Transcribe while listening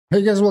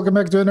Hey guys, welcome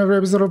back to another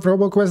episode of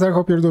Roboquest. I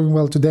hope you're doing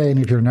well today, and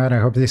if you're not, I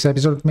hope this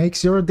episode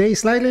makes your day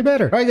slightly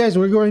better. Alright guys,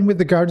 we're going with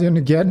the Guardian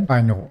again.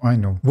 I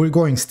know. We're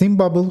going Steam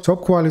Bubble,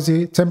 top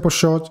quality, tempo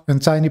shot,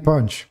 and tiny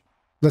punch.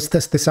 Let's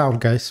test this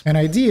out, guys. And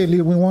ideally,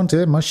 we want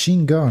a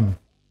machine gun.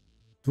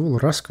 Dual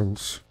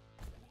rascals.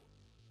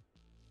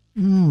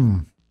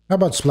 How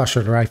about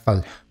Splasher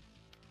Rifle?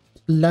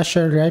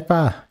 Splasher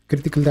Rifle.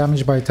 Critical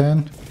damage by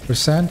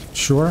 10%.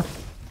 Sure.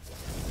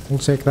 We'll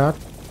take that.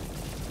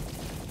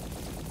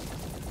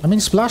 I mean,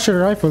 Splasher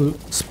Rifle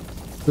is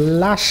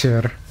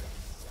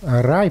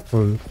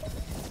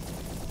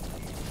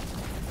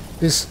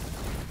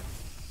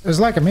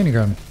like a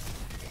minigun.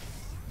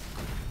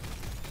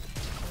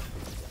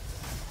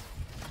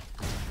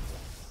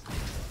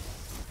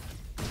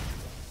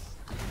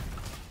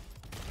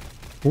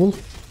 Cool.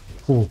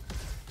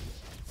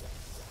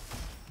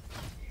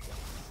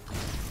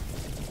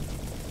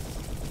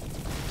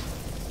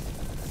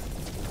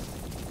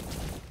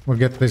 We'll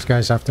get these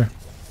guys after.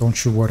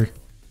 Don't you worry.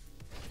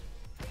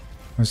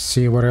 Let's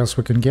see what else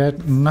we can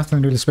get.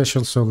 Nothing really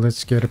special, so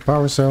let's get a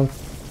power cell.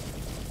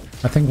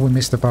 I think we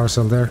missed the power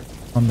cell there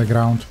on the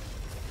ground,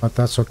 but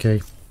that's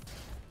okay.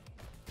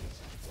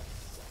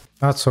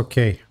 That's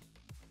okay.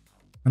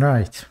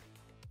 Right.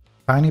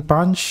 Tiny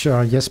punch,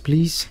 yes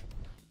please.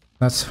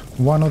 That's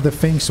one of the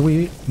things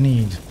we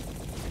need.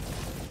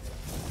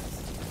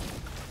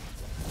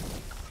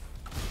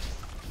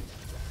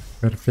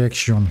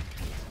 Perfection.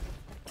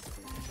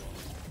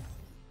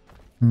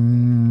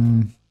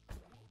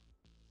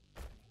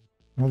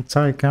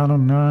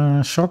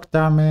 Multi-cannon, shock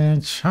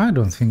damage. I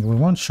don't think we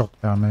want shock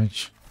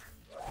damage.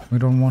 We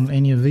don't want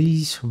any of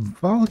these.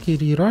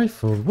 Valkyrie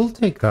rifle, we'll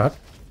take that.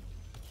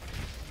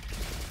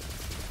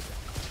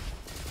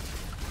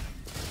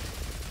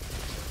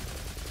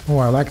 Oh,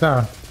 I like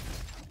that.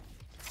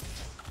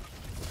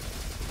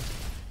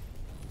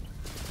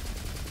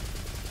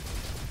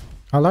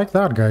 I like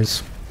that,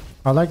 guys.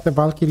 I like the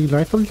Valkyrie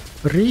rifle.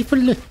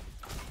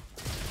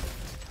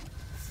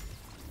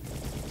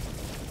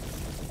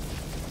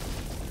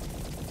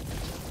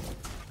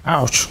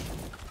 Ouch.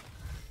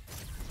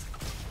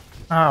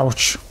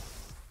 Ouch.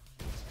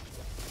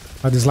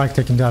 I dislike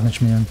taking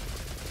damage, man.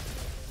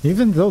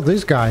 Even though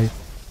this guy,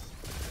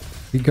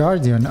 the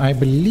Guardian, I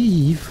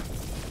believe...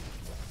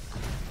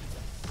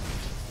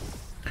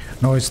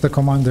 No, it's the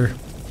commander.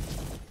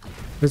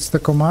 It's the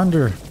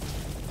commander.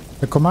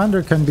 The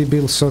commander can be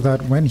built so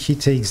that when he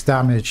takes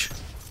damage,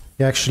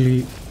 he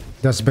actually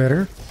does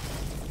better.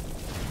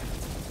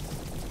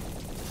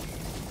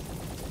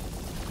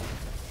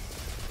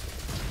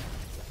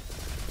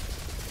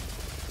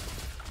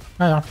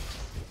 Yeah.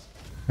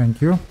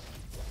 Thank you.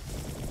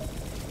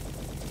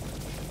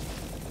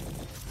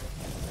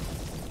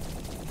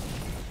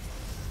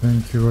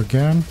 Thank you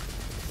again.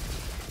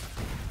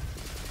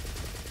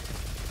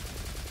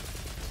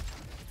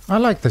 I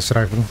like this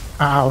rifle.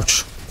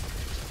 Ouch.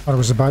 That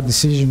was a bad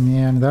decision,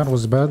 man. That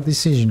was a bad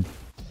decision.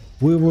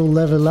 We will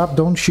level up.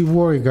 Don't you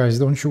worry, guys.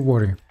 Don't you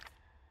worry.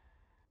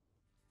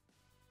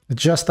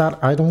 It's just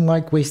that I don't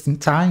like wasting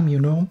time, you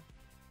know?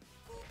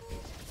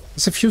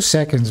 It's a few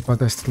seconds,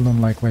 but I still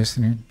don't like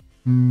wasting it.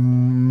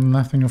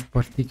 Nothing of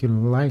particular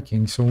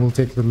liking, so we'll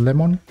take the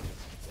lemon.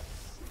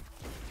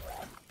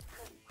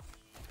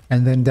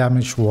 And then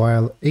damage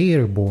while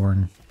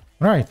airborne.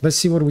 Right, let's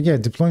see what we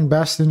get. Deploying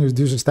Bastion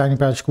reduces tiny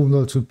patch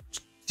cooldown to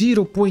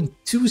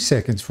 0.2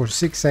 seconds for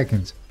 6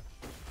 seconds.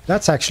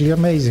 That's actually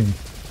amazing.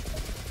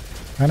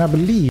 And I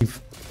believe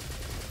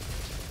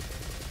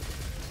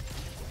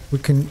we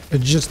can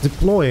just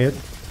deploy it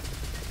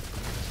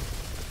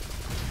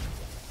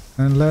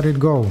and let it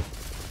go.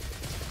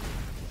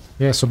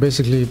 Yeah, so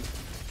basically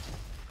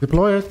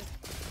deploy it,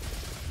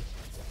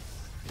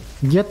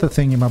 get the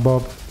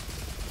thingamabob,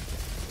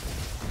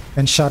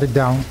 and shut it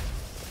down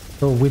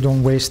so we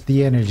don't waste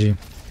the energy.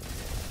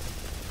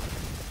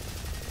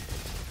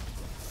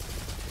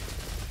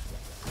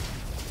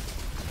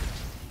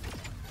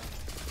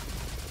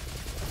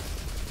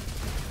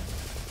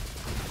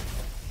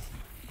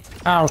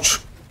 Ouch.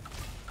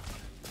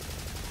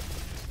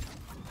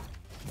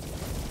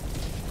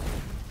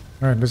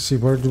 Alright, let's see,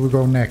 where do we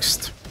go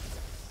next?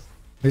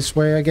 This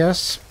way, I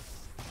guess?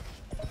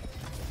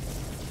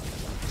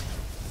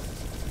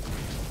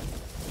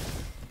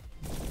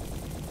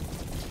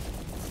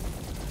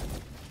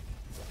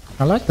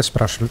 I like the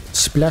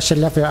splash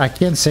level. I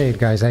can't say it,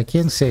 guys. I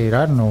can't say it.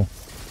 I don't know.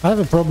 I have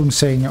a problem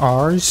saying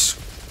R's.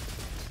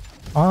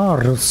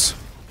 R's.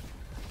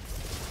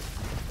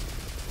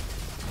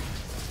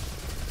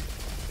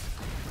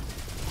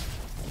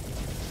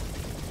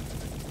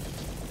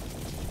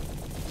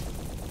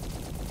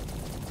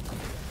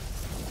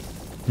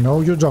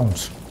 No, you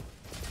don't.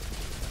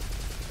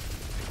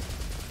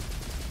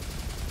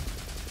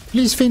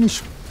 Please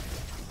finish.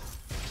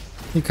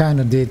 He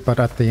kinda did, but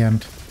at the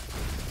end.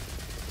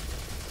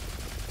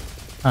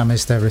 I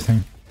missed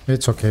everything.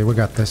 It's okay, we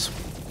got this.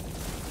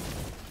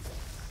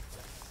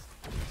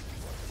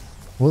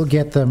 We'll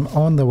get them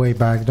on the way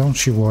back,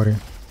 don't you worry.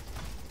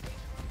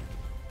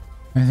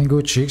 Anything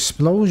Gucci?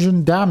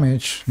 Explosion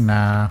damage?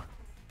 Nah.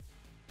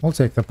 We'll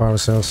take the power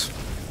cells.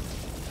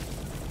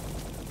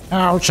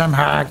 Ouch, I'm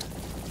hacked.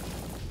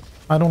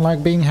 I don't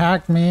like being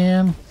hacked,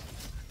 man.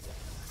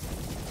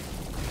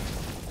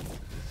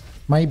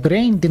 My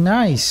brain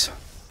denies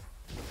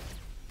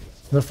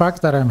the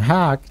fact that I'm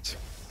hacked,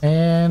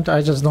 and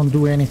I just don't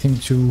do anything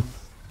to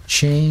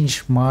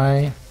change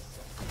my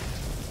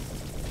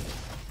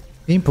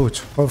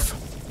input of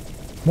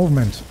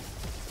movement.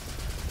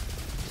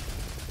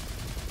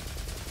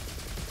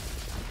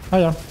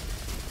 Hiya.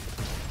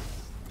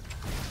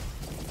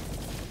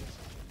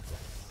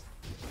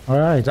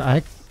 Alright,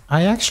 I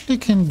actually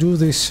can do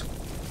this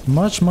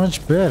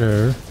much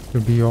better, to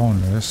be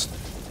honest.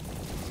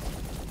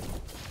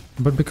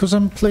 But because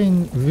I'm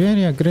playing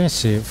very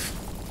aggressive,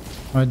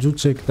 I do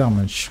take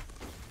damage.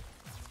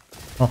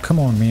 Oh, come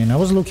on, man. I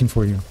was looking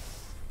for you.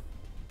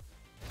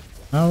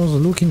 I was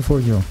looking for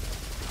you.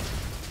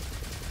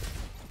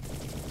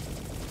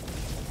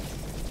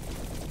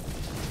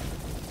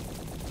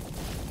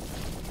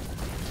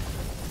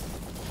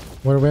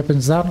 What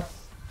weapons that?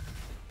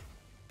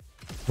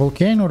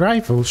 Volcano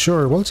rifle?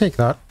 Sure, we'll take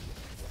that.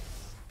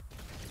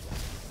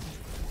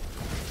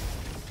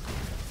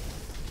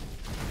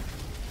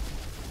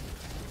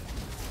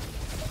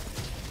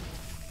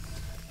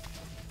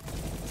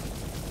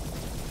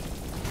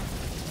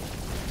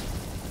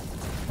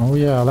 Oh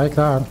yeah, I like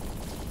that.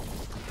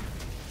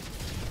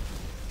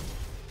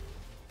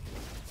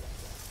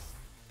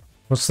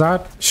 What's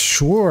that?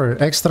 Sure,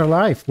 extra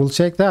life. We'll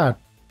take that.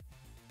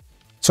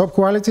 Top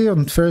quality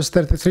on first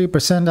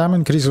 33% ammo,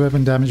 increase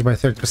weapon damage by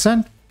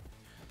 30%.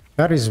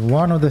 That is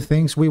one of the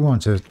things we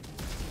wanted.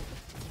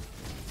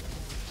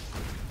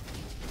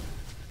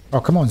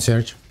 Oh, come on,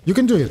 Serg. You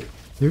can do it.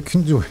 You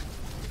can do it.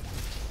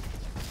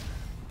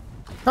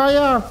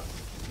 Hiya!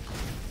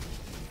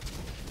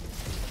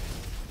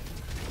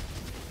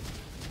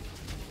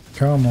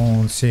 Come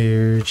on,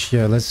 Serg.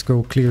 Yeah, let's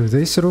go clear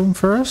this room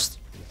first.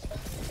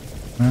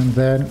 And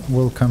then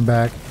we'll come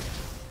back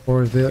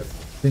for the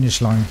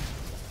finish line.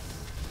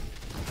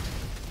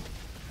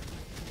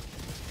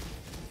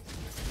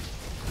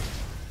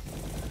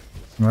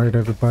 Alright,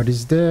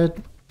 everybody's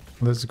dead.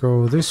 Let's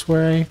go this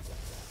way.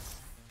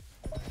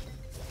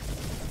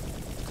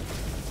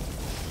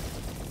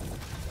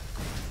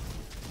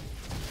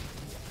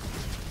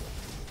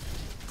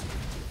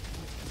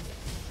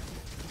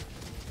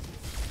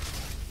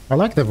 I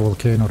like the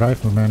volcano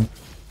rifle, man.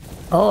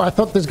 Oh, I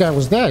thought this guy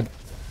was dead.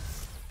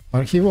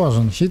 But he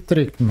wasn't. He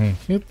tricked me.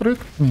 He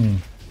tricked me.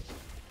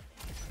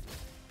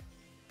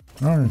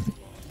 Alright.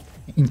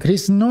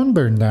 Increase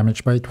non-burn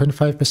damage by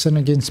 25%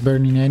 against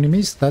burning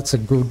enemies. That's a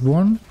good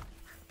one.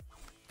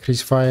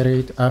 Increase fire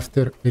rate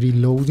after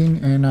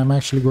reloading. And I'm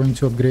actually going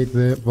to upgrade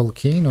the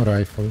volcano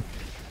rifle,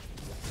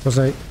 because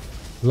I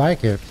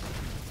like it.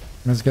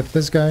 Let's get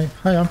this guy.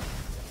 Hiya.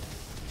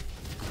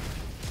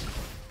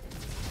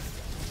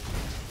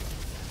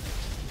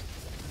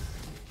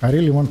 I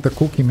really want the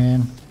cookie,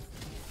 man.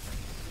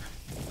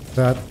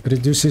 That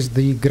reduces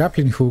the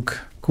grappling hook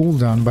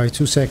cooldown by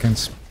 2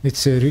 seconds.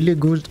 It's a really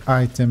good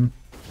item.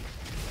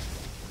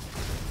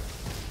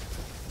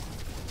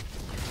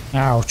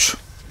 Ouch.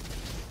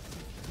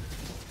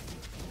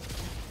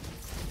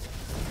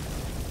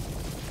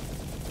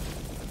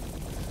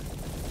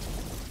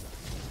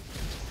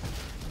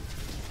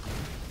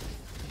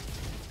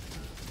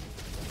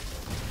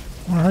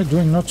 Alright,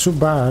 doing not too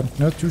bad.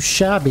 Not too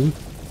shabby.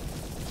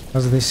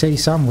 As they say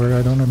somewhere,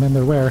 I don't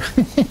remember where.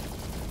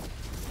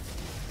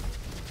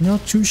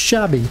 Not too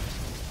shabby.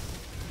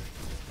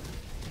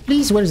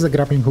 Please, where is the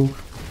grappling hook?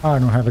 I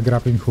don't have a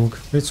grappling hook.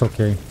 It's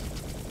okay.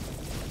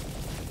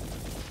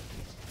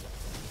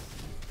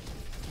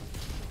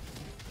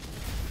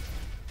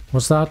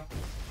 What's that?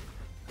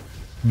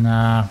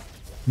 Nah,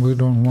 we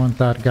don't want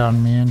that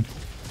gun, man.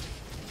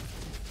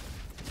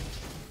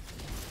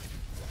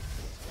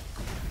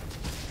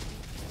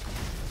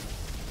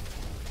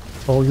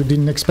 Oh, you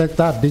didn't expect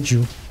that, did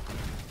you?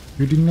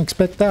 You didn't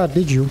expect that,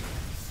 did you?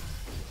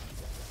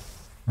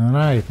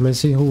 Alright, let's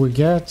see who we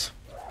get.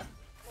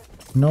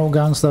 No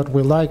guns that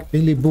we like.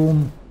 Billy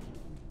Boom.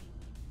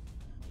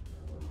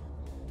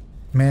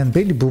 Man,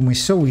 Billy Boom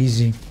is so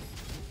easy.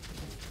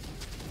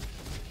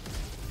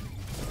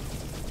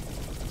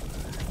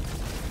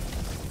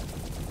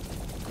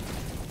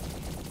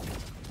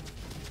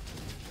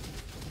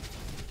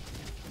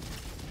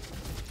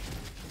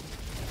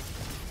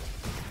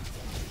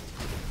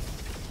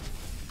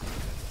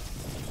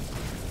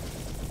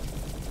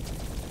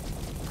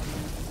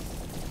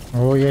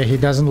 Oh yeah, he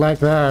doesn't like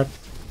that.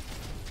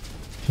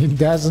 He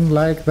doesn't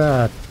like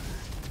that.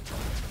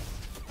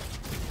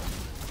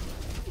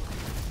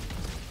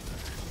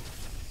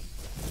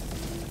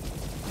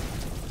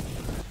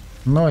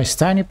 Nice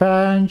tiny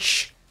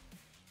punch.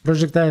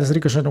 Projectiles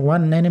ricochet on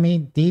one enemy,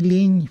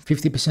 dealing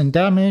 50%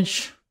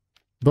 damage.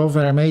 Both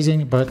are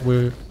amazing, but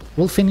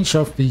we'll finish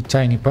off the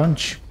tiny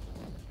punch.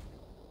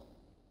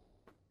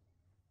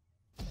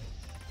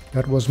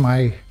 That was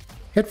my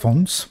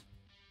headphones.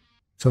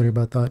 Sorry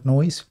about that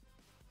noise.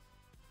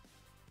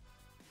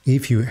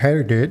 If you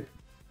heard it.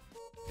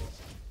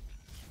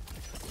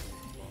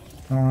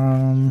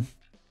 Um...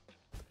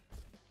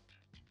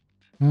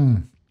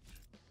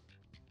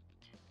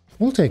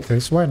 We'll take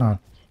this, why not?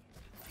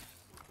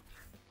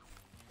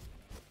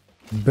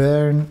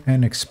 Burn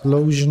and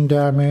explosion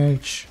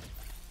damage.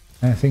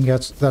 I think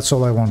that's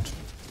all I want.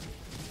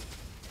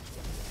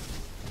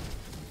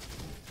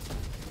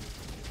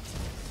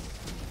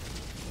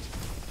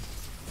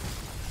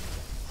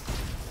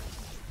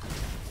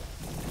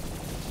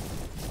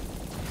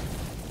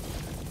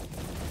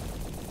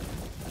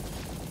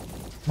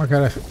 Oh my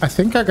god, I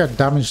think I got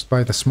damaged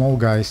by the small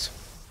guys.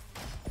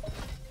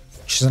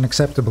 Which is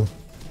unacceptable,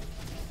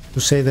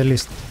 to say the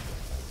least.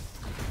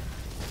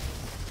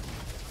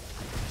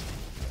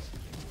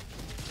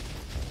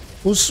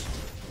 Who's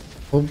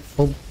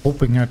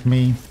hoping at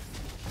me?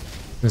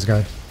 This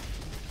guy.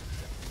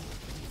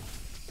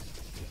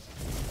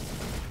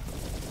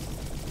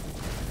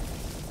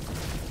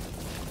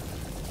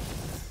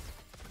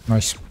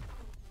 Nice.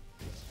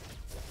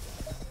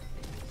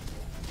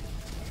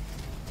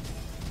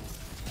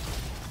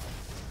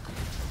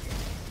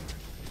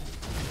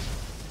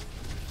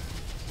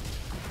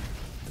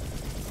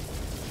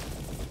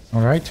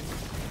 All right.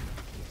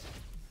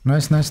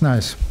 Nice, nice,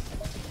 nice.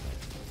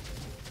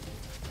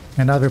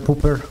 Another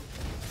pooper.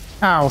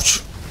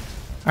 Ouch!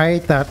 I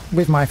ate that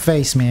with my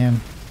face,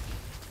 man.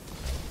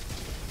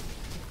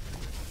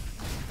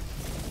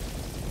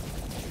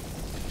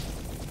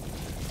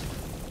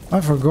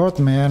 I forgot,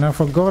 man. I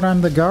forgot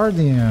I'm the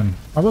Guardian.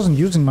 I wasn't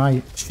using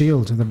my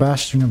shield, the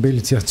Bastion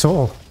ability at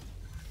all.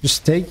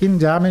 Just taking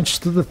damage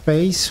to the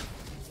face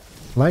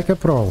like a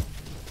pro.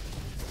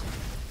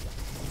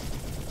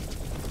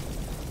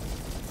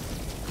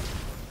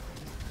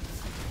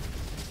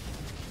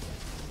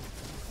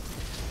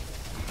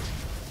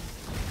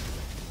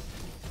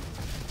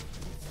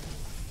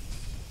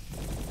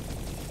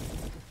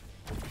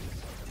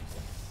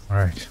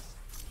 Alright.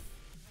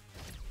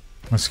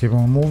 Let's keep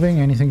on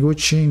moving. Anything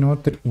Gucci?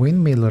 Not the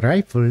windmill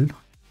rifle.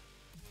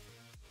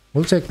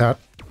 We'll take that.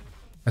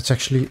 That's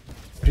actually a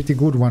pretty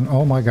good one.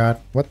 Oh my god.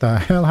 What the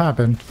hell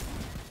happened?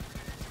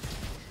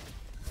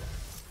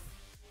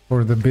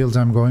 For the build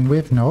I'm going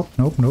with. Nope,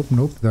 nope, nope,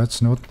 nope.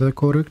 That's not the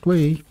correct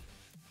way.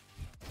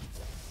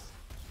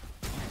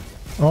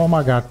 Oh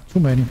my god. Too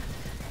many.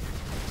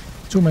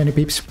 Too many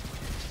peeps.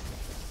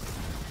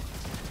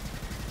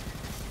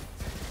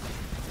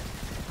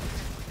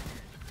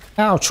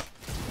 Ouch!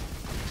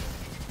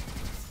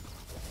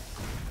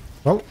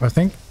 Well, I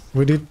think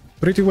we did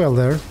pretty well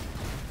there.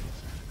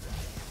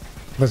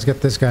 Let's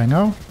get this guy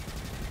now.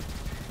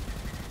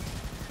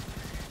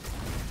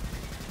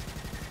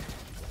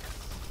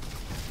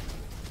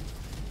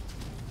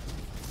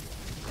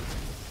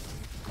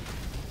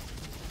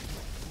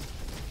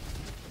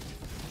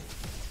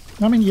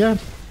 I mean, yeah.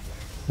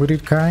 We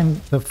did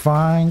kind of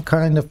fine,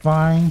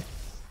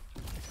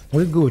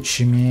 We're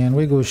Gucci, man.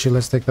 We're Gucci.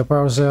 Let's take the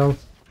power cell.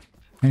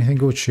 Anything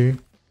Gucci?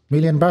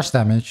 Million bash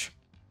damage.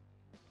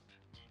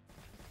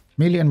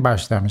 Million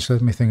bash damage.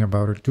 Let me think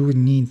about it. Do we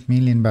need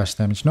million bash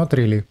damage? Not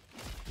really.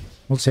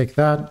 We'll take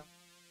that.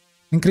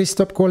 Increase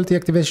top quality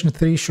activation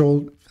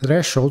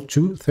threshold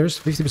to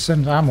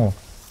 50% ammo.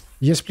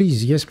 Yes,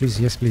 please. Yes,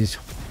 please. Yes, please.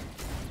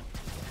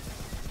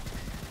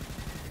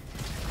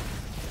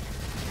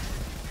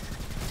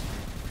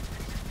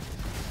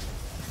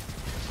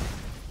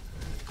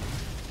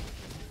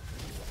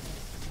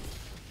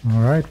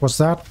 Alright, what's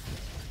that?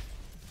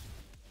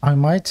 I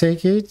might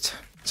take it.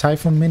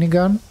 Typhoon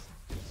minigun.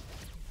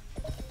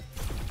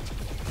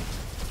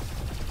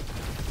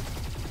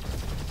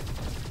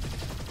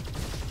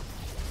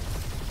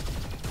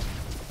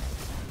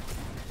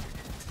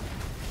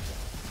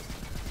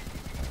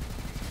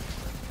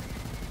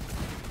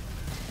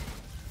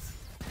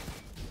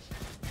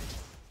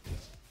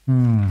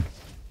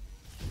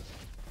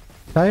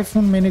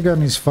 Typhoon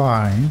minigun is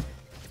fine.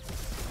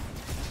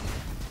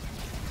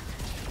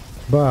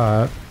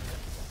 But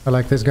I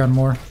like this gun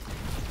more.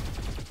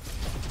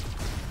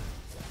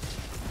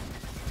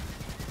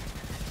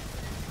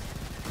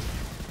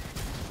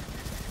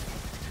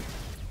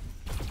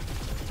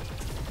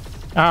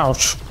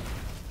 Ouch.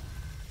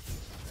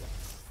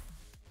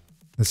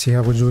 Let's see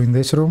how we're doing in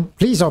this room.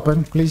 Please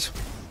open, please.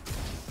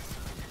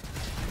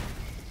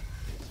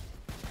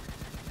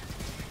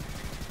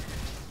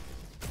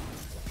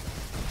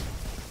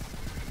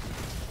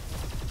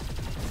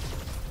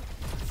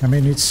 I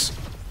mean, this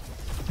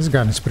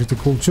gun is pretty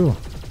cool too.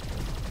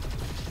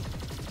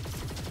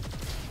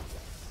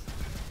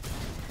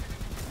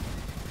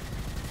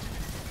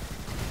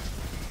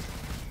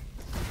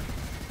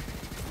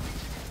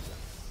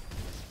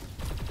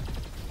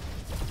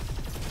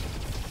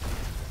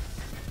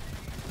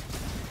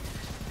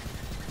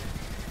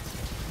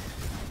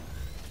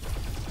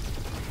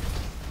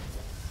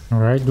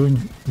 Alright,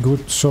 doing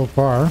good so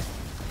far.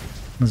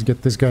 Let's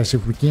get this guy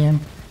if we can.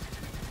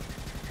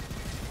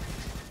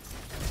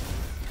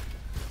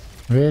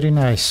 Very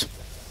nice.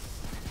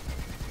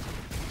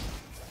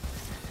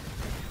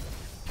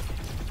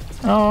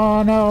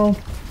 Oh no!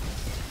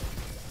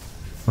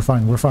 We're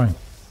fine, we're fine.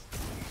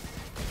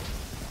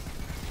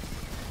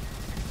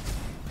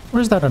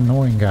 Where's that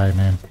annoying guy,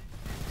 man?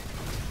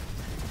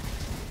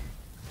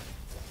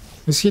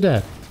 Is he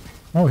dead?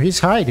 Oh, he's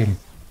hiding.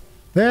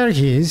 There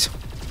he is.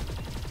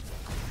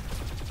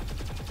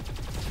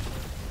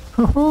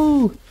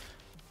 Hoo-hoo!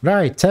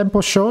 Right,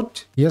 tempo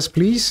shot. Yes,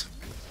 please.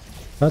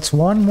 That's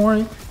one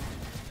more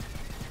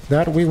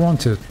that we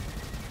wanted.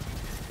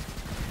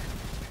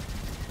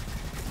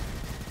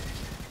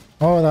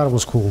 Oh, that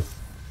was cool.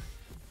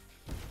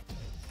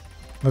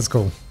 Let's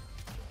go.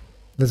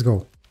 Let's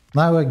go.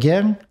 Now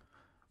again,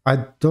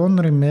 I don't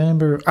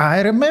remember.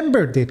 I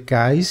remembered it,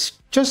 guys.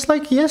 Just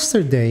like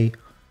yesterday.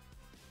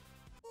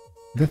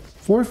 The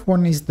fourth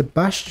one is the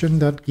Bastion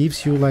that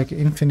gives you like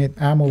infinite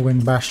ammo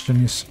when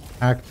Bastion is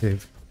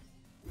active.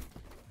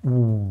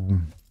 Ooh,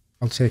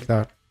 I'll take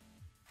that.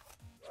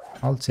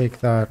 I'll take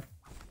that.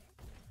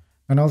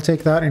 And I'll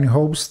take that in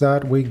hopes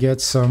that we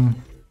get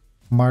some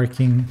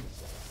marking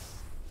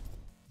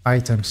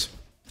items.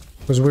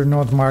 Because we're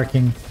not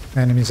marking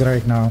enemies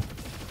right now.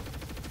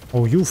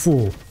 Oh, you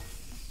fool.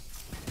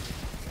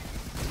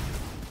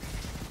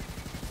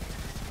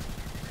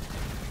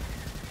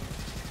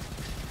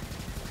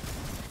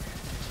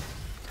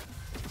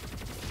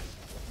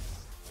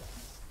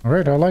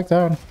 Alright, I like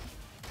that.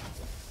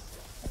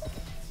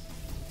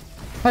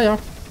 Hiya.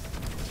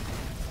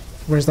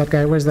 Where's that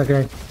guy? Where's that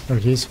guy? There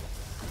he is.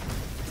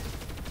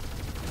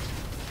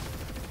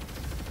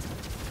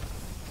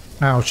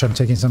 Ouch, I'm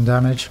taking some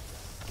damage.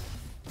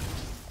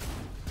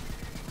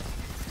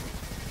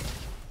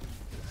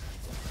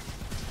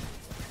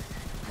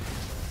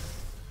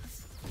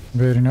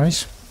 Very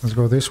nice. Let's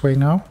go this way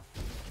now.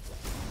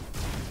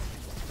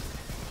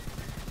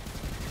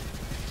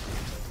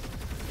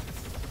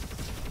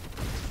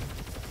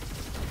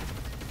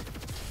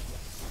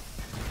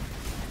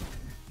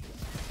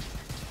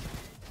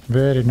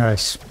 Very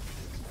nice.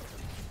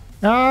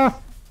 Ah!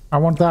 I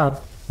want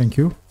that. Thank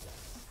you.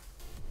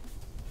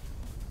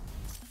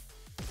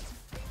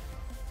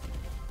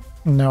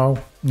 No.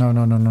 No,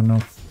 no, no, no, no.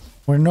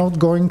 We're not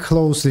going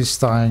close this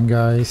time,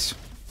 guys.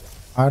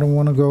 I don't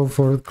want to go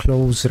for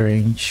close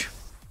range.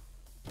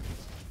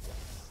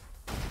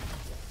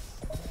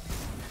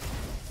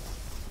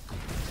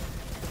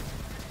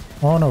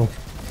 Oh no.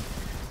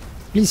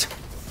 Please.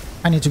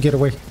 I need to get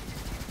away.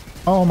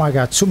 Oh my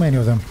god, too many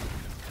of them.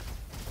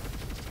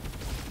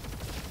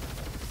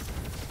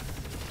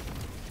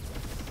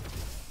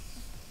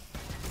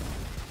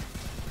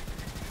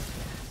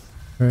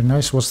 Very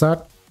nice. What's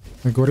that?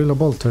 The gorilla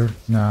bolter?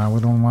 Nah,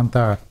 we don't want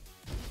that.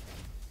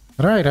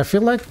 Right, I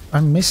feel like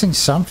I'm missing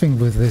something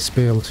with this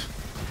build.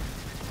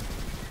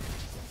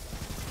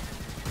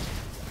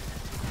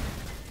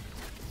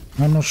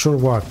 I'm not sure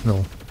what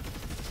though.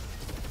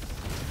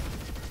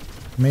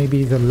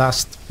 Maybe the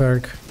last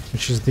perk,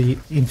 which is the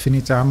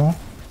infinite ammo.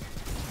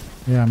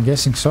 Yeah, I'm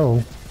guessing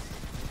so.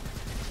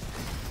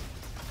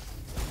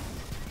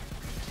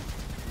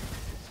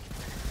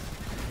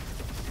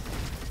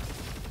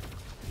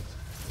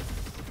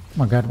 Oh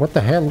my god, what the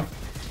hell?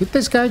 Did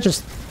this guy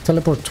just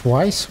teleport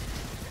twice?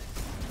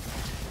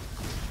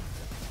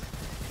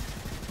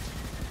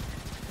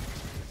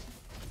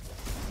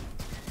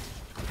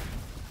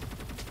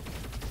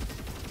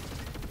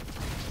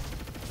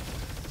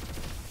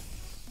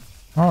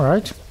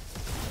 Alright.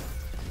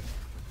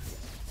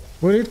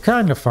 We did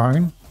kinda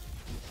fine.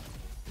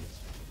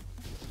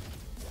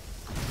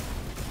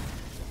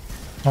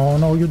 Oh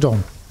no, you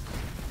don't.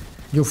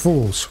 You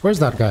fools. Where's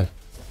that guy?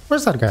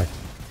 Where's that guy?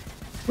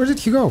 Where did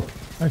he go?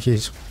 There he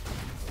is.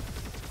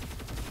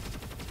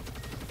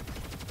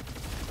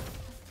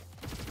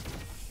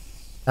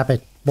 Tap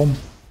it. Boom.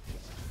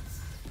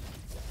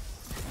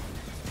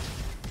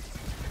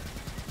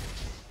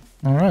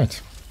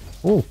 Alright.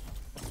 Oh.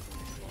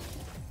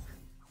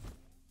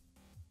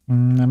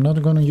 I'm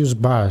not gonna use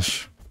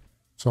bash.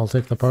 So I'll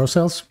take the power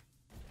cells.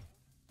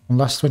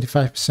 Last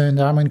 25%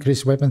 ammo,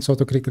 increase weapons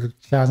auto critical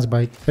chance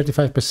by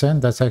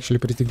 35%. That's actually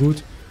pretty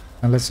good.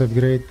 And let's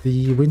upgrade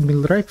the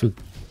windmill rifle.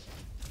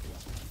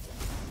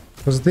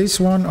 Because this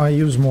one I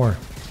use more.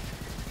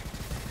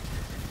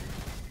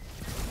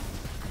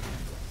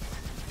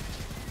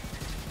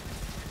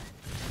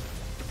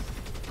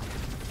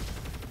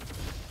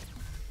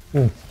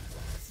 Oh.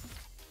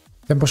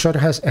 Tempo shot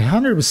has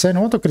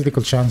 100% auto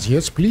critical chance.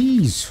 Yes,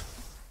 please.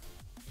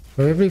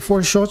 For every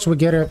 4 shots we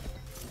get a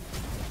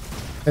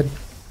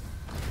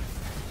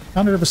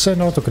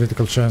 100% auto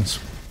critical chance.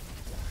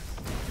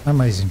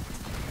 Amazing.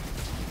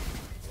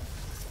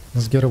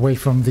 Let's get away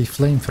from the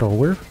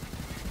flamethrower.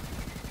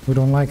 We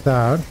don't like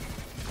that.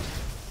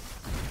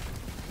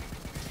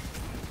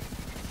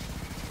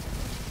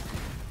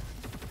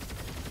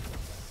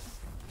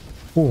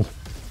 Oh,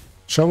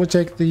 shall we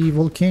take the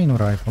volcano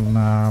rifle?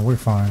 Nah, we're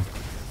fine.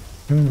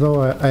 Even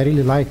though I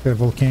really like the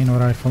volcano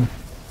rifle.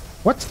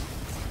 What?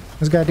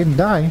 This guy didn't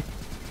die.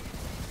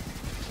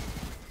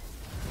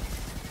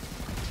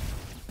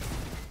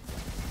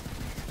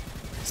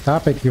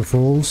 Stop it, you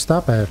fool.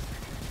 Stop it.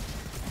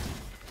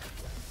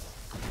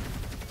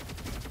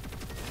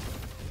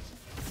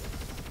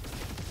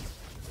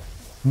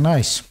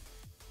 Nice.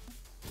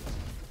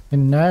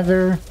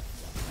 Another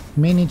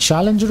Mini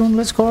challenge room,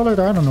 let's call it.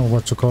 I don't know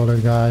what to call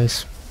it,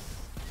 guys.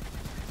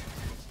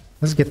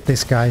 Let's get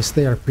these guys.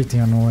 They are pretty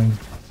annoying.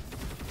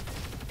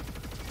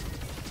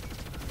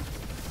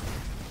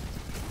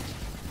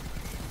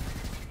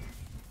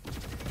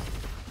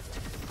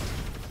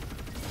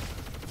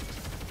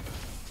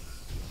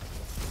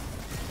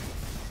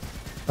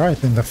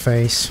 Right in the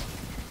face.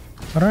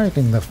 Right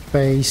in the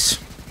face.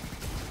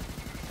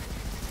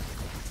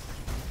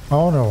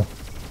 Oh no.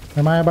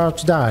 Am I about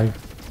to die?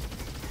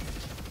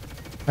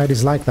 I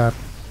dislike that.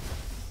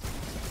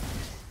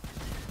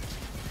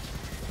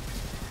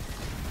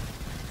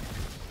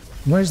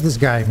 Where's this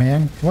guy,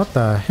 man? What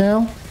the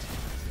hell?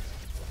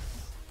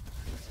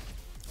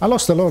 I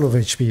lost a lot of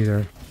HP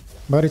there.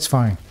 But it's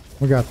fine.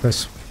 We got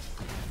this.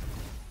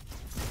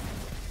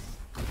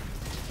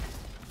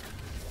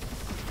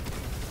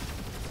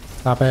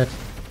 Stop it.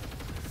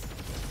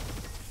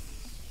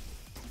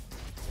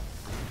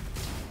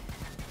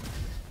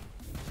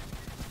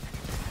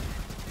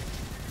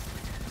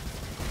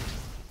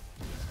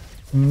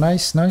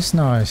 Nice, nice,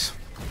 nice.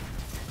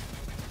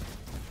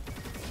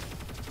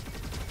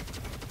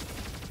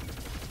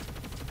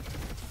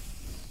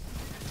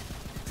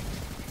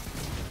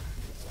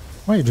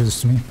 Why you do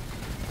this to me?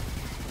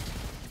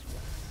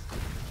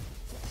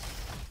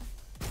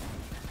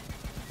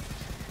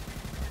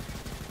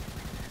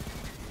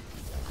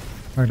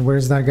 Alright,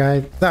 where's that guy?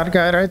 That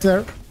guy right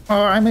there.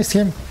 Oh, I missed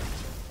him.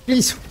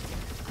 Please.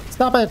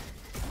 Stop it.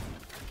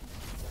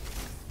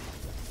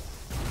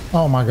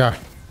 Oh my god.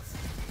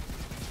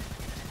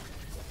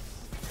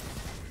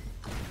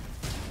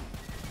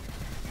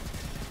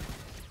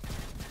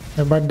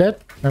 Everybody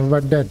dead?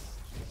 Everybody dead.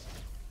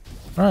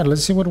 Alright,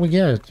 let's see what we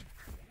get.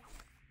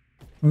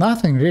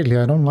 Nothing really,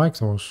 I don't like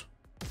those.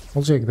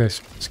 I'll take this.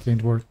 This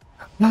can't work.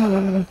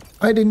 I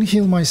didn't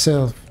heal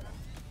myself.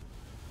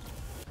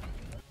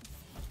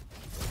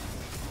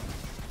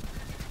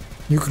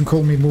 You can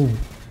call me Moob.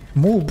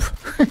 Moob?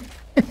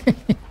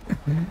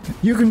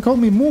 You can call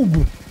me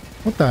Moob.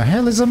 What the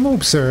hell is a Moob,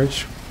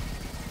 Serg?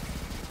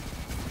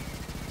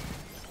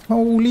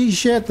 Holy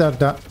shit,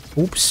 that...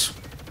 Oops.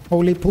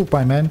 Holy poop,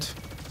 I meant.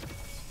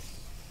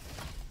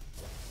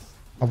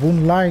 I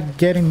wouldn't like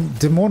getting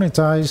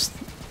demonetized.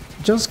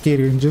 Just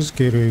kidding, just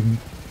kidding.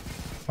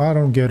 I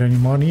don't get any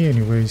money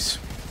anyways.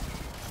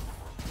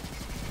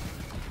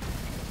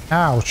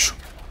 Ouch.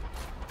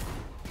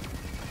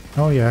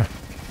 Oh yeah.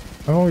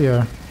 Oh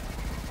yeah.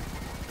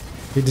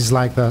 He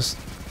disliked us.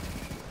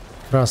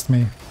 Trust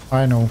me,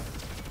 I know.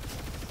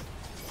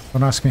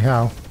 Don't ask me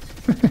how.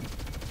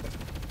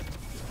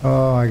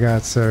 Oh my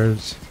god,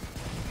 Serge.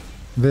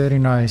 Very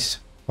nice.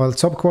 While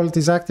top quality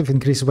is active,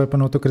 increase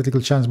weapon auto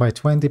critical chance by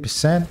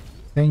 20%.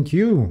 Thank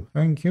you.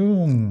 Thank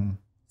you.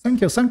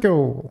 Thank you, thank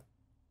you.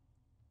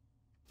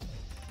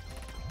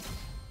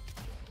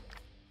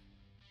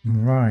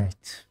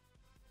 Right.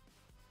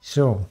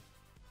 So,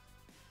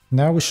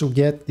 now we shall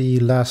get the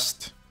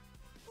last...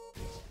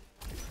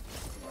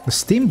 The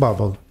steam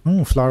bubble.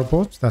 Oh, flower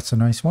pot. That's a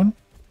nice one.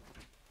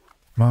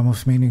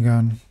 Mammoth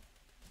minigun.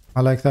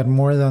 I like that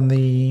more than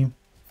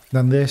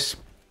this.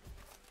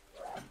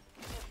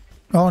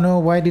 Oh no,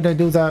 why did I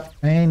do that?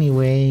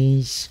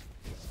 Anyways.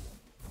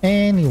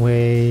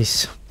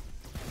 Anyways.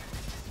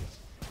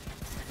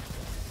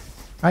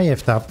 I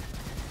effed up.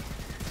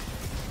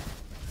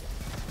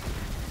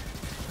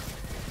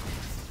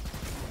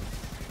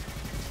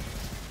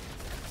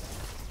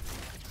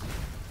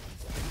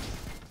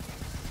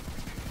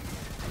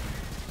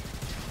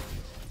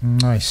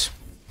 Nice.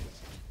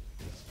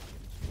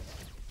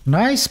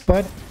 Nice,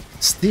 but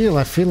still,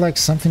 I feel like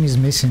something is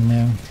missing,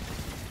 man.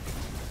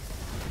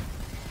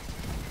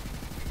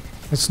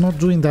 It's not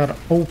doing that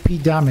OP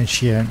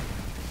damage yet.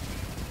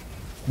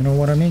 You know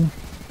what I mean?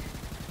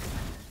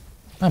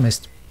 I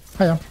missed.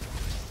 Hiya.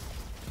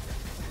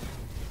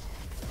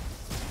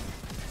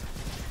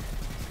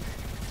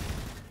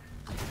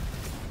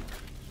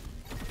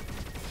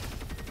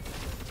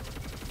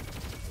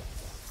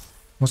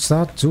 What's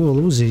that? Dual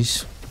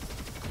Uzis?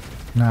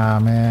 Nah,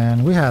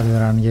 man. We had it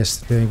on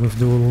yesterday with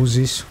dual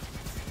Uzis.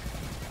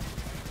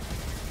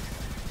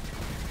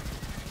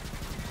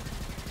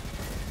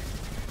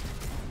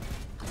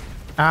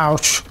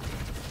 Ouch!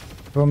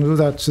 Don't do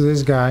that to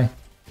this guy.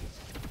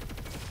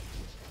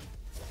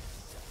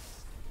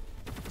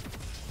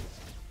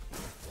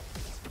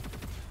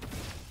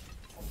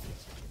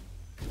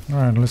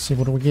 Alright, let's see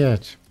what we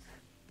get.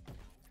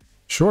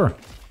 Sure.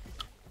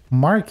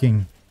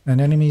 Marking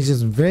an enemy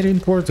is very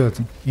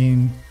important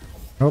in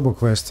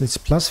Roboquest. It's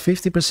plus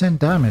 50%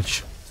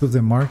 damage to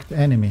the marked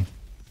enemy.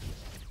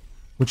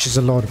 Which is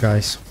a lot,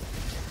 guys.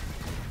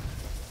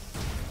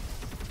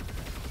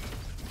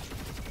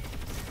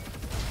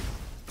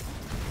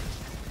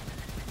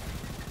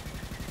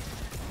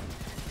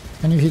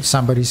 Can you hit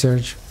somebody,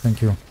 Serg?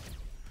 Thank you.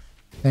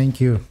 Thank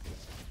you.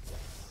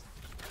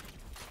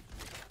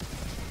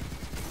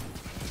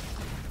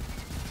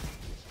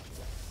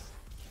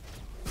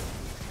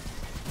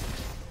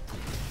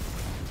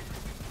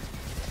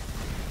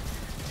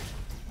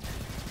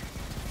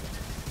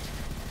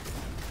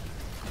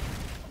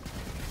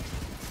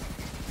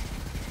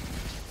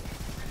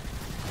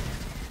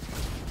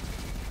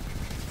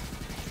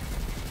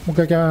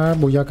 Booyaka,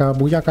 booyaka,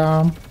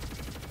 booyaka.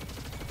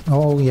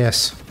 Oh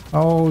yes.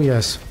 Oh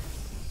yes.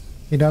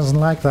 He doesn't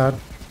like that.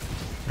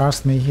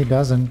 Trust me, he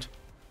doesn't.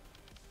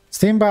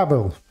 Steam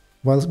Bubble.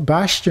 While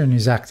Bastion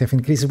is active,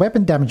 increases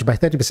weapon damage by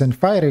 30%,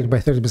 fire rate by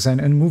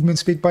 30%, and movement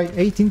speed by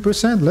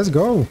 18%. Let's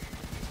go.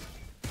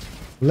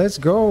 Let's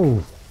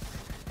go.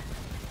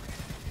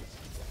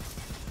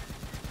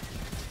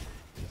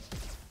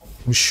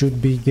 We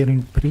should be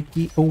getting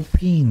pretty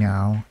OP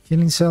now.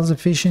 Killing cells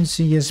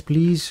efficiency, yes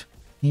please.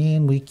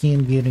 And we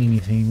can't get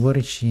anything. What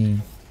a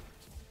shame.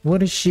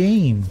 What a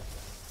shame.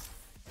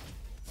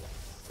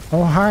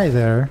 Oh, hi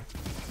there.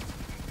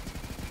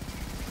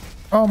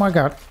 Oh my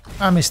god.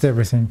 I missed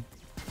everything.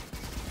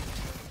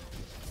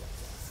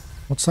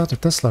 What's that? A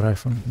Tesla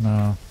rifle?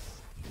 No.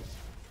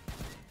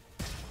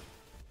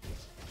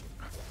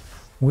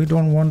 We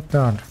don't want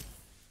that.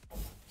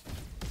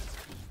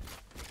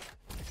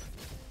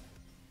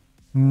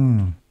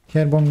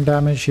 Head bomb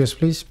damage, yes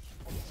please.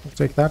 We'll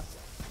take that.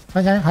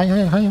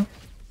 Hiya.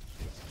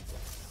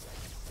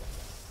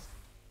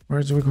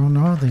 Where do we go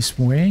now? This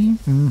way?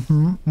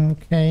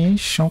 Okay.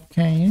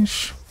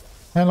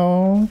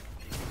 Hello.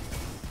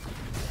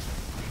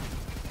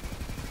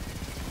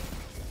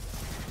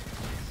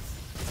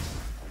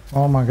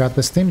 Oh my god,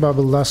 the steam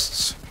bubble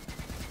lasts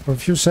for a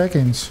few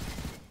seconds.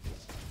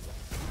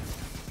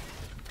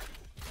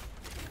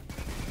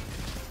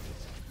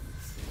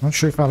 Not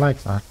sure if I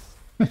like that.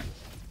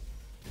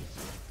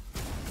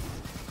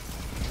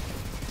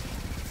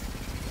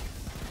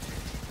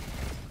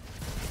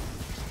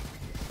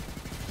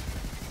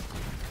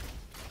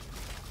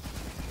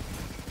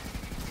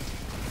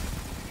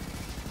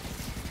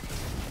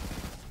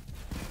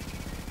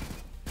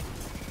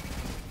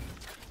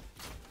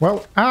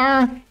 Well,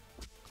 I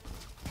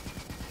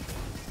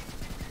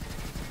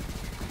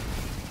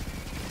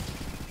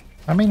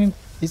mean,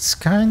 it's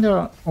kind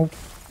of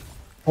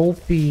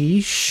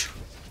OP-ish,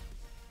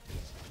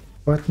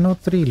 but not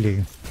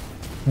really.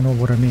 You know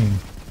what I mean?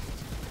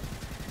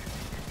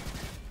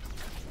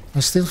 I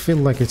still feel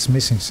like it's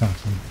missing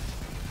something.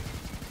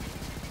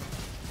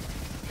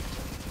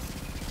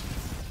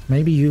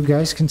 Maybe you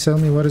guys can tell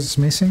me what is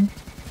missing?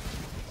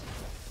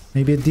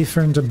 Maybe a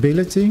different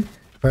ability?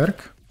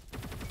 Perk?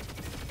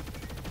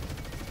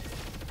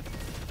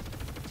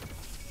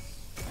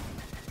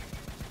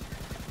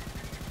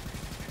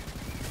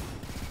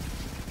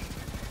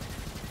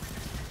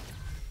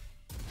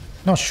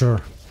 Not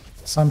sure.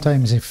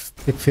 Sometimes it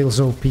feels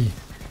OP.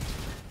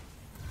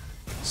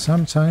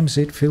 Sometimes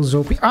it feels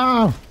OP.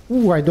 Ah!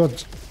 Ooh, I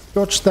dodged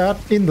that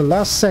in the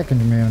last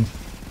second, man.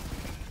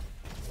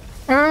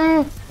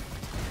 Ah!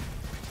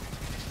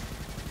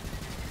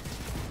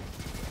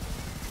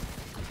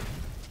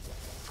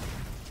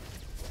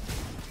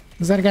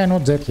 Is that guy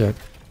not dead yet?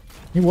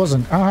 He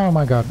wasn't. Oh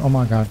my god. Oh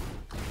my god.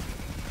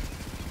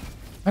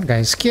 That guy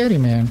is scary,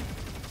 man.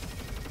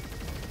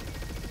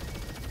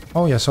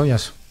 Oh yes, oh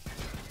yes.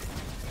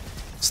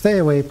 Stay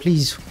away,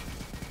 please.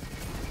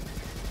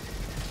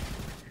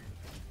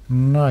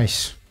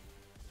 Nice.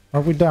 Are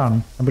we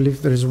done? I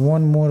believe there is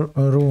one more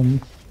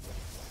room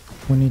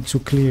we need to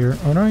clear.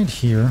 Right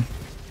here.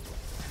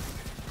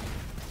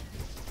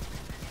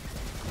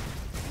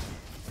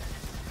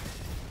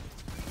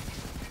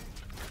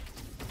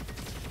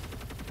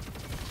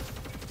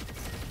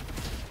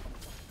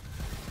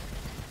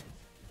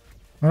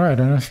 Alright,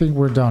 and I think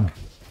we're done.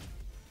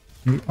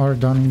 We are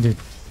done indeed.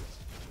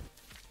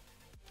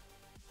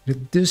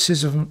 This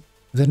is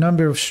the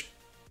number of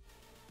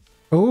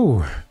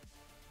oh,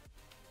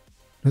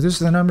 this is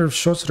the number of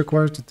shots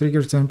required to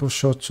trigger tempo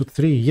shot to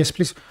 3. Yes,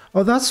 please.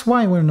 Oh, that's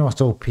why we're not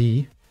OP.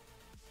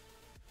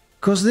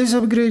 Because this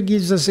upgrade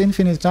gives us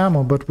infinite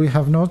ammo, but we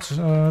have not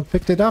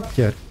picked it up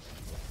yet.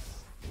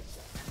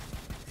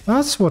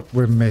 That's what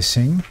we're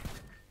missing.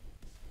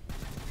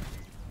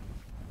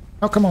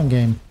 Oh, come on,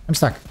 game. I'm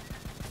stuck.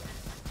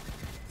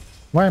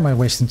 Why am I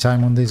wasting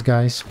time on these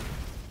guys?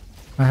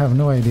 I have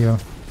no idea.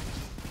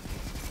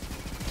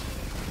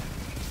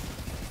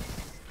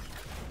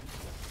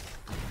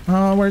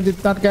 Oh, where did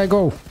that guy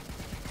go?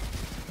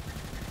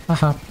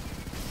 Haha.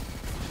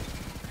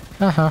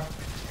 Haha.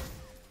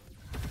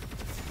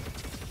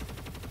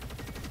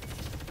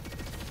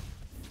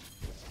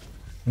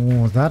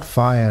 Oh, that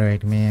fire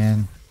rate,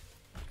 man.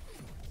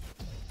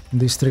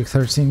 District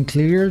 13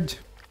 cleared.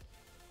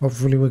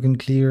 Hopefully we can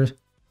clear.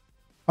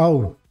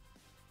 Oh.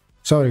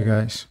 Sorry,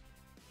 guys.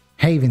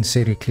 Haven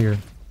City cleared.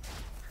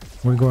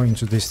 We're going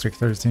to District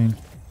 13.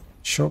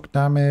 Shock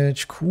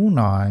damage.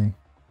 Kunai.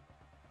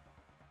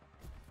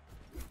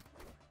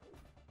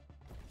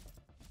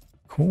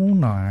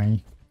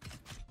 Kunai.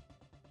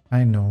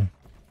 I know.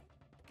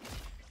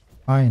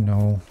 I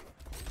know.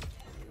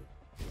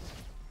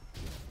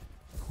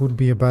 Would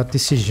be a bad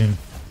decision.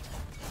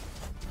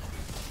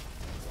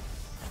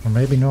 Or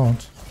maybe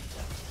not.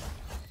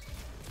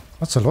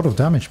 That's a lot of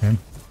damage, man.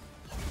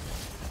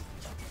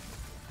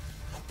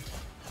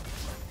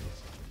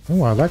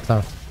 Oh, I like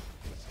that.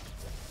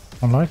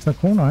 I like the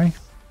kunai.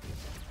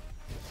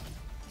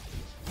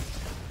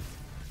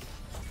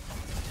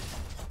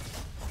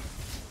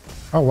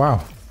 Oh,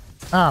 wow.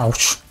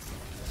 Ouch.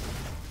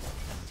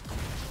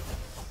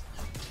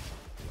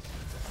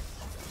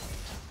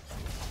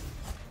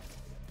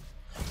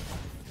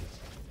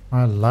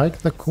 I like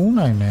the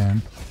kunai,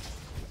 man.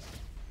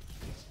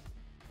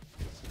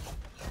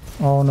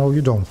 Oh, no,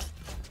 you don't.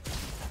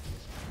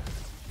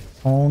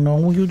 Oh,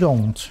 no, you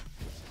don't.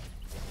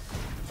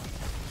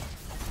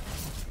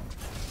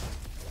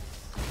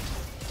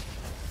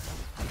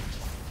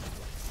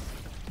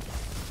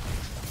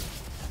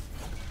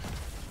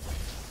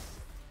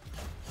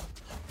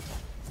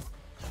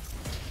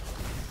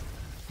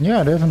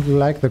 Yeah, I definitely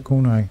like the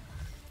kunai.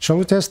 Shall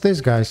we test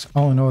this, guys?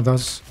 Oh, no,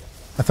 those...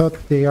 I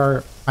thought they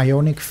are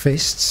ionic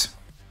fists.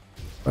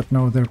 But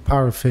no, they're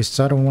power fists.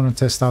 I don't want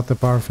to test out the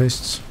power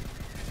fists.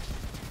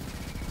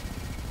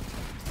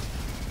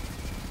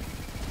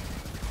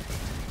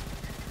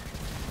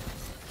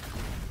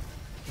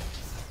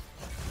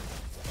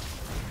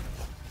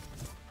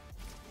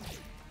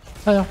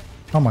 Oh, yeah.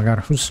 Oh my god,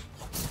 who's...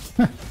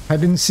 I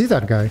didn't see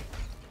that guy.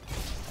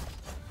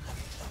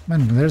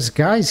 Man, there's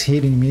guys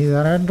hitting me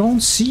that I don't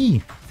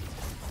see.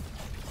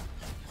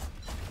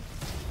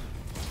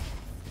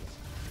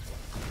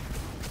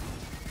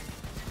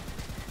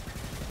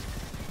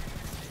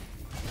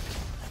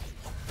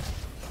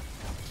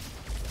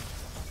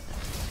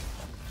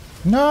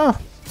 No!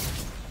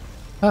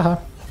 Haha.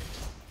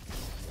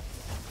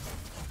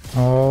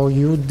 Oh,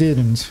 you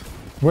didn't.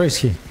 Where is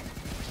he?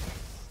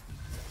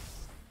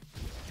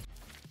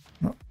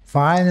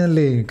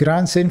 Finally,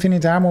 grants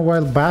infinite ammo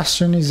while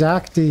Bastion is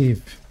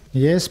active.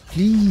 Yes,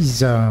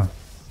 please.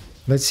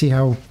 Let's see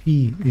how OP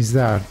is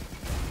that.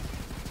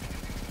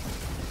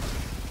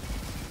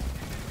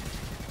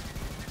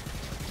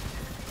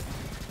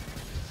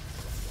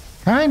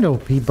 Kind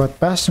of OP, but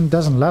Bastion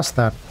doesn't last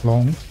that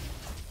long.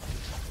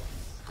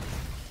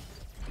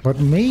 But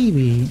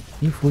maybe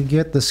if we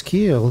get the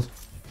skill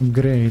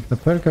upgrade, the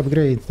perk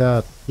upgrade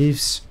that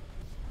gives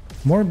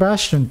more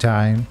Bastion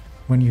time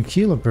when you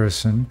kill a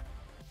person,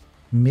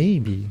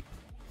 maybe.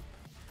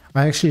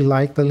 I actually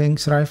like the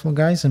Lynx rifle,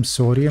 guys. I'm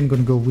sorry, I'm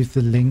gonna go with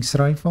the Lynx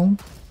rifle.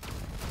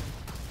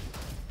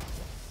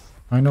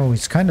 I know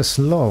it's kind of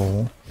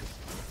slow,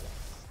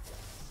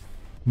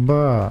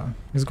 but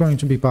it's going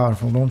to be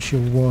powerful. Don't you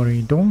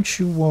worry. Don't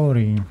you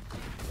worry.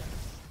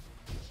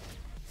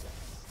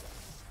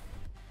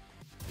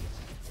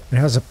 It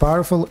has a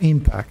powerful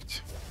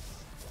impact.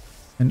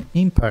 And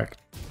impact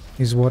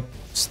is what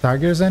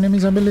staggers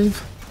enemies, I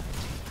believe.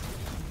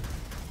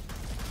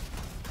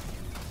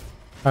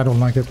 I don't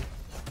like it.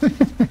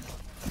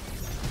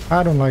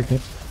 I don't like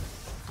it.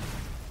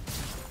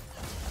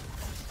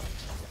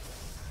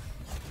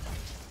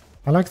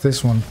 I like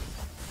this one,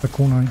 the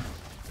kunai.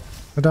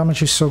 The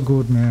damage is so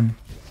good, man.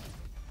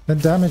 The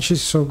damage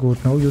is so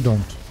good. No, you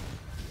don't.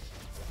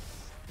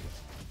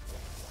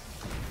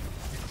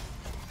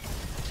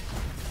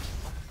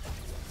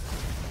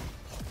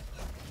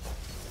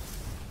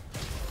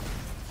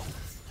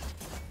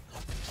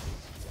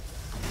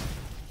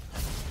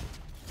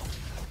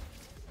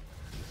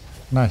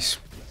 Nice.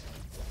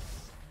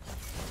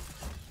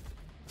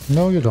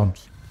 No, you don't.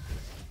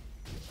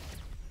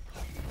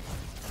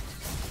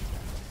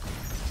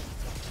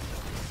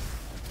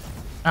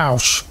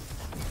 Ouch.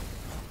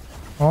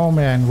 Oh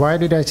man, why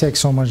did I take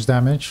so much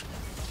damage?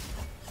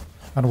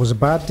 That was a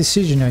bad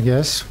decision, I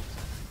guess.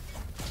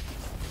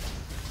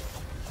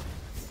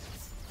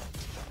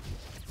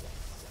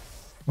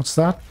 What's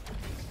that?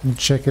 We'll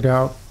check it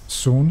out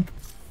soon.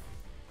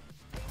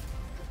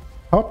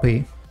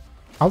 Poppy.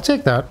 I'll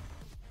take that.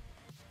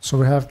 So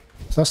we have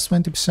plus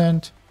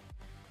 20%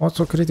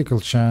 auto critical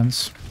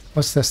chance.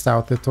 Let's test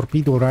out the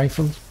torpedo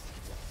rifle.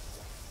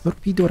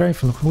 Torpedo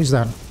rifle, who is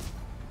that?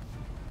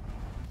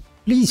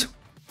 Please!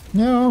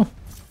 No!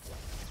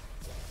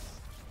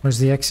 Where's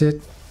the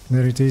exit?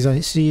 There it is,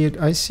 I see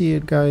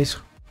it, guys.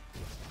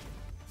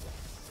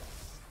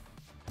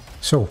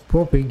 So,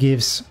 Poppy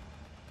gives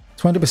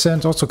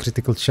 20% auto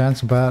critical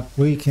chance, but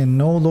we can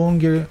no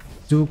longer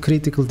do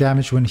critical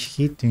damage when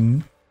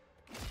hitting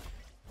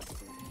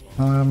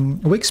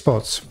weak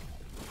spots.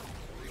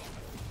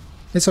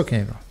 It's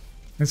okay though.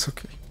 It's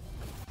okay.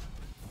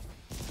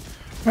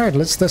 Alright,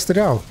 let's test it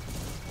out.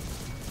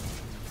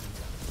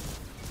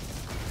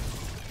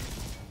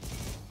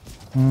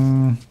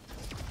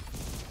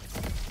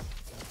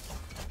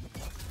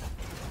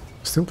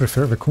 Still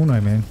prefer the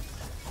kunai, man.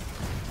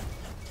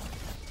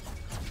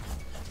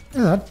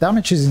 Yeah, that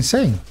damage is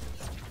insane.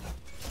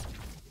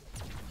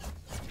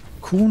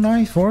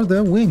 Kunai for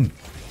the win.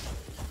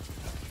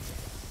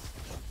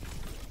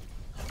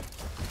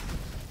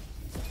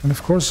 And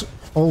of course,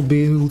 all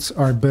builds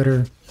are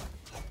better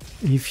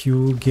if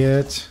you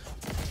get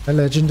a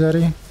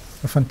legendary,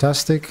 a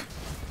fantastic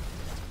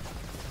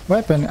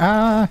weapon.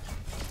 Ah!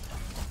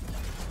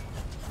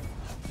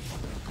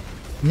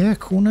 Yeah,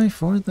 kunai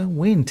for the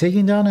win.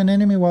 Taking down an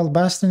enemy while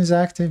Bastion is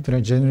active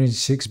regenerates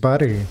 6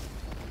 battery.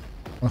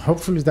 Well,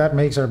 hopefully that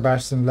makes our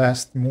Bastion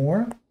last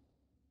more.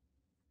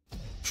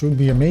 Should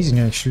be amazing,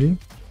 actually.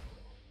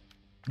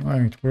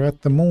 Alright, we're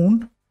at the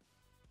moon.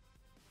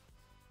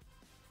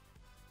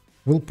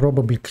 We'll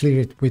probably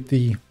clear it with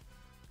the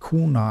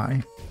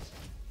kunai.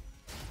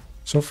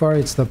 So far,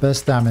 it's the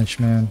best damage,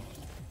 man.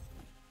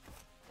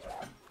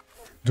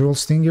 Dual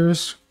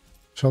stingers.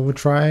 Shall we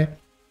try it?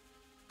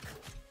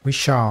 We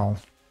shall.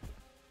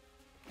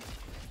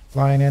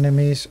 Flying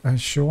enemies?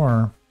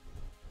 Sure.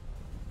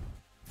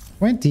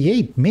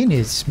 28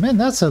 minutes? Man,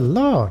 that's a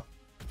lot.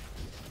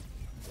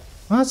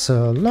 That's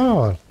a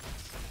lot.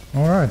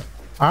 Alright.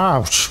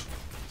 Ouch.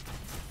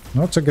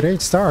 Not a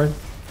great start.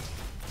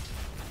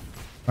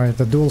 Alright,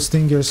 the dual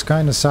stingers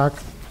kind of suck.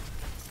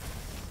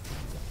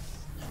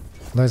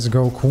 Let's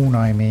go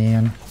kunai,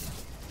 man.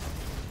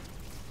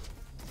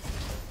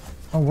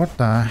 Oh, what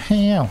the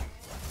hell?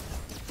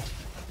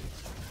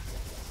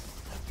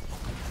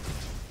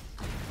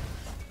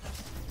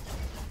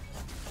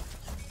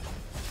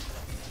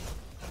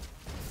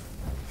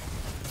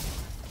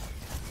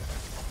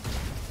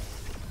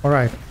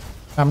 Alright,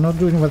 I'm not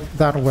doing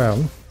that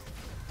well.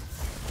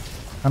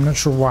 I'm not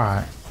sure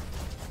why.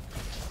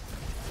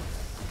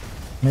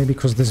 Maybe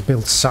because this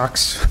build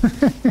sucks.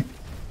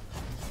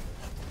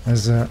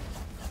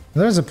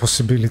 There's a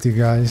possibility,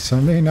 guys. I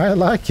mean, I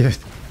like it.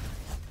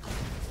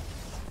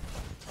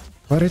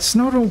 But it's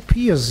not OP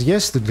as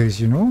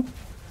yesterday's, you know?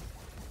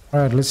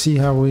 Alright, let's see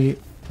how we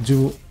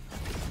do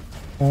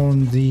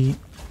on the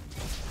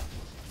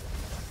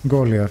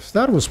Goliath.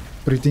 That was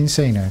pretty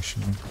insane,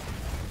 actually.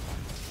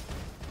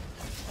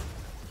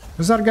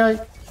 Is that guy?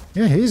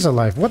 Yeah, he's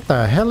alive. What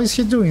the hell is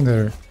he doing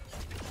there?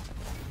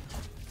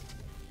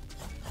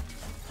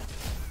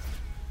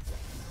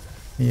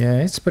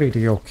 Yeah, it's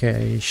pretty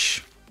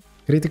okay-ish.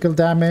 Critical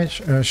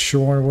damage?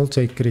 Sure, we'll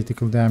take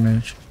critical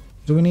damage.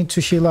 Do we need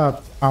to heal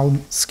up? I'll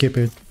skip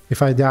it.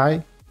 If I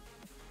die,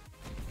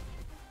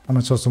 I'm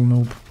a total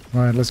noob.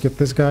 Alright, let's get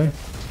this guy.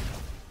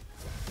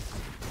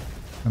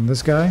 And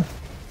this guy.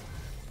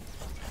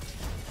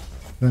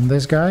 Then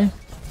this guy.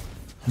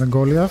 The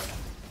Goliath.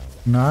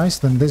 Nice.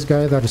 Then this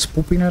guy that is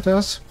pooping at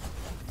us.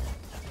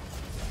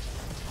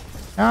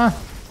 Ah!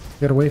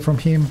 Get away from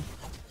him.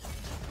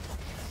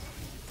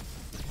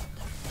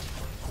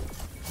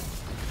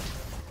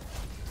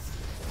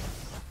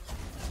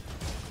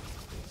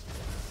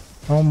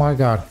 Oh my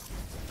god.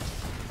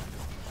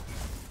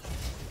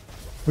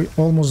 We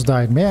almost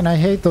died. Man, I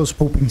hate those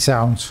pooping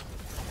sounds.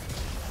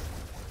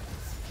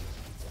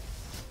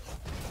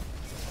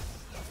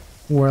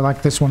 Ooh, I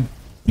like this one.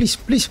 Please,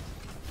 please.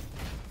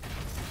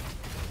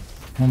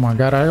 Oh my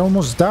god, I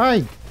almost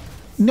died.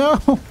 No!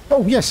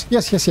 Oh, yes,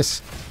 yes, yes,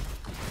 yes.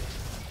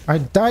 I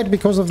died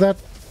because of that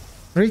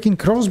freaking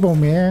crossbow,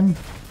 man.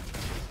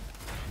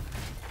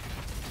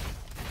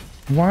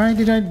 Why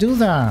did I do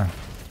that?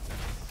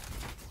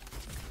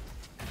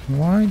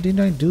 Why did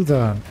I do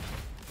that?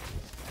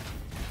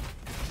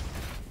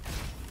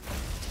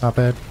 Stop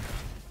it.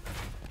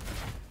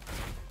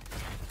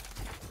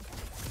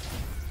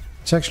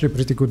 It's actually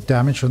pretty good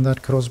damage on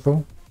that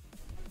crossbow.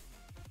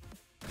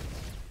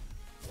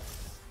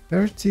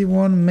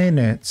 31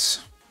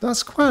 minutes.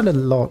 That's quite a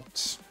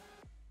lot.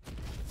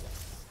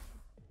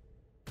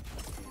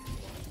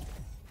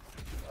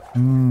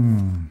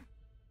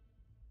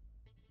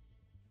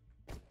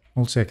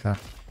 We'll take that.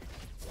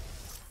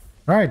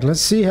 Alright, let's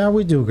see how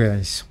we do,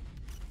 guys.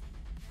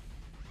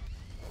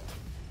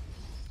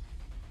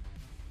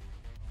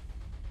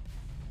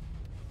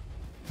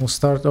 We'll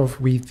start off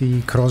with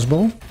the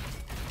crossbow.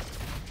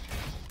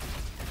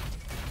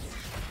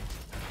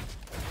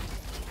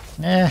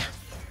 Meh.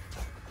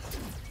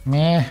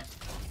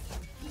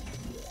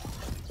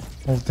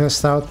 We'll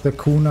test out the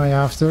kunai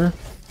after.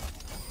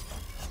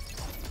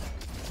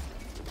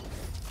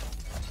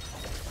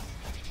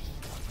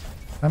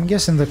 I'm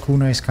guessing the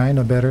kunai is kind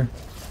of better.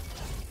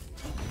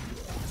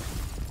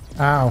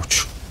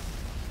 Ouch.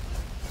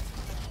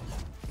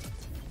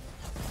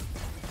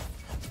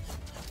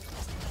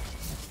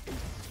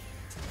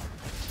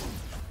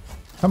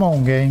 Come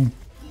on, game.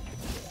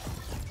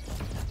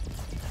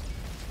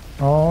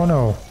 Oh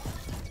no.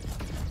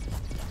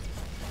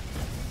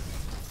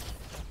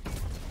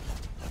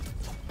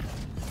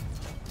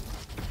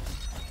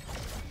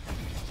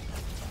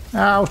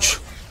 Ouch.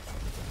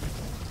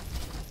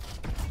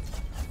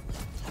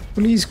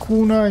 Please,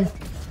 kunai.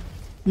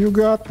 You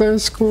got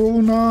this,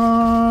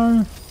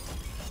 kunai.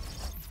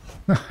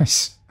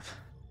 Nice.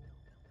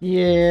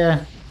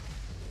 Yeah.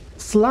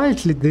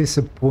 Slightly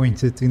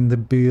disappointed in the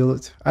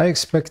build. I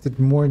expected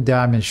more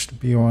damage, to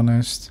be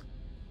honest.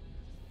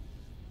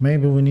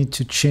 Maybe we need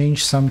to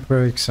change some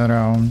perks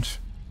around.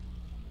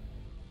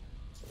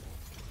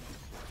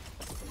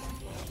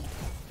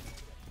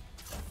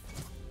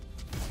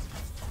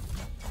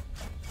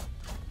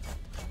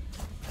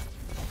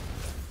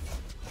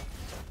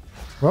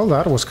 Well,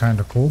 that was kind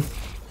of cool.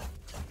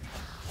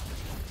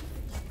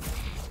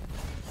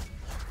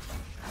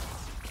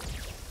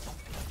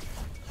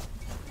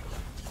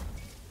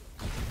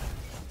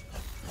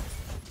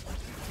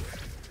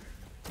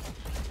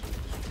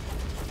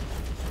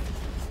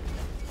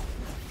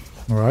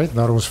 Alright,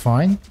 that was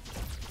fine.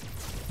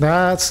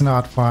 That's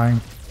not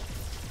fine.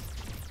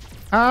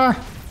 Ah!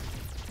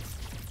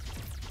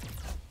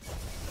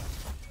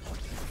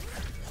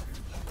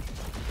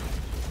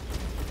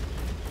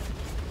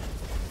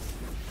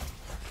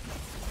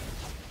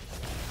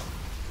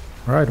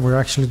 Alright, we're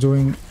actually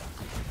doing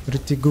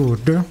pretty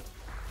good.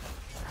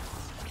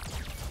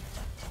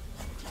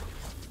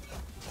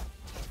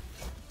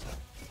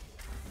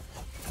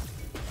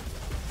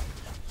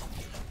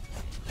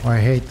 I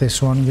hate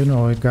this one, you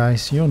know it,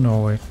 guys, you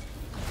know it.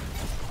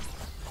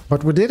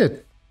 But we did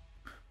it.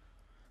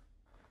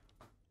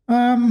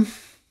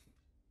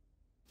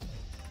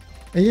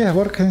 Yeah,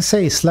 what can I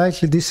say?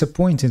 Slightly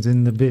disappointed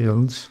in the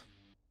build.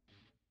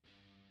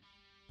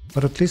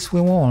 But at least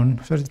we won.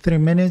 33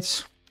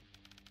 minutes.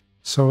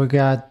 So we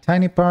got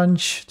Tiny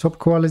Punch, Top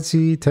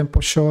Quality, Tempo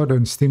Shot,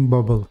 and Steam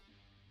Bubble.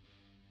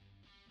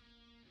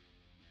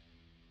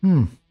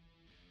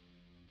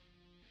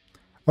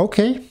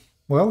 Okay,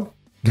 well,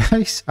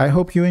 guys, I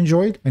hope you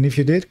enjoyed. And if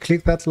you did,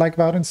 click that like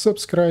button and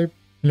subscribe.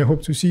 And I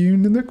hope to see you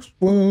in the next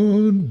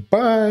one.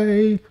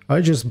 Bye! I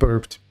just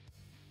burped.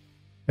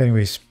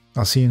 Anyways,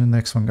 I'll see you in the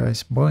next one,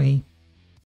 guys. Bye.